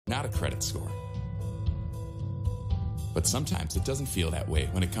not a credit score. But sometimes it doesn't feel that way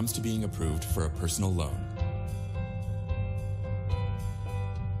when it comes to being approved for a personal loan.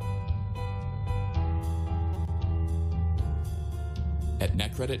 At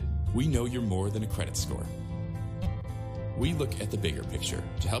NetCredit, we know you're more than a credit score. We look at the bigger picture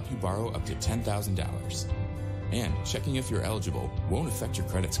to help you borrow up to $10,000. And checking if you're eligible won't affect your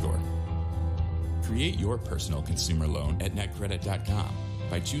credit score. Create your personal consumer loan at netcredit.com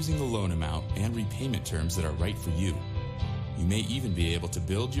by choosing the loan amount and repayment terms that are right for you. You may even be able to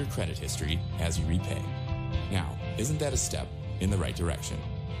build your credit history as you repay. Now, isn't that a step in the right direction?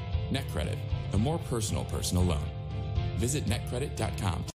 NetCredit, a more personal loan. Visit netcredit.com.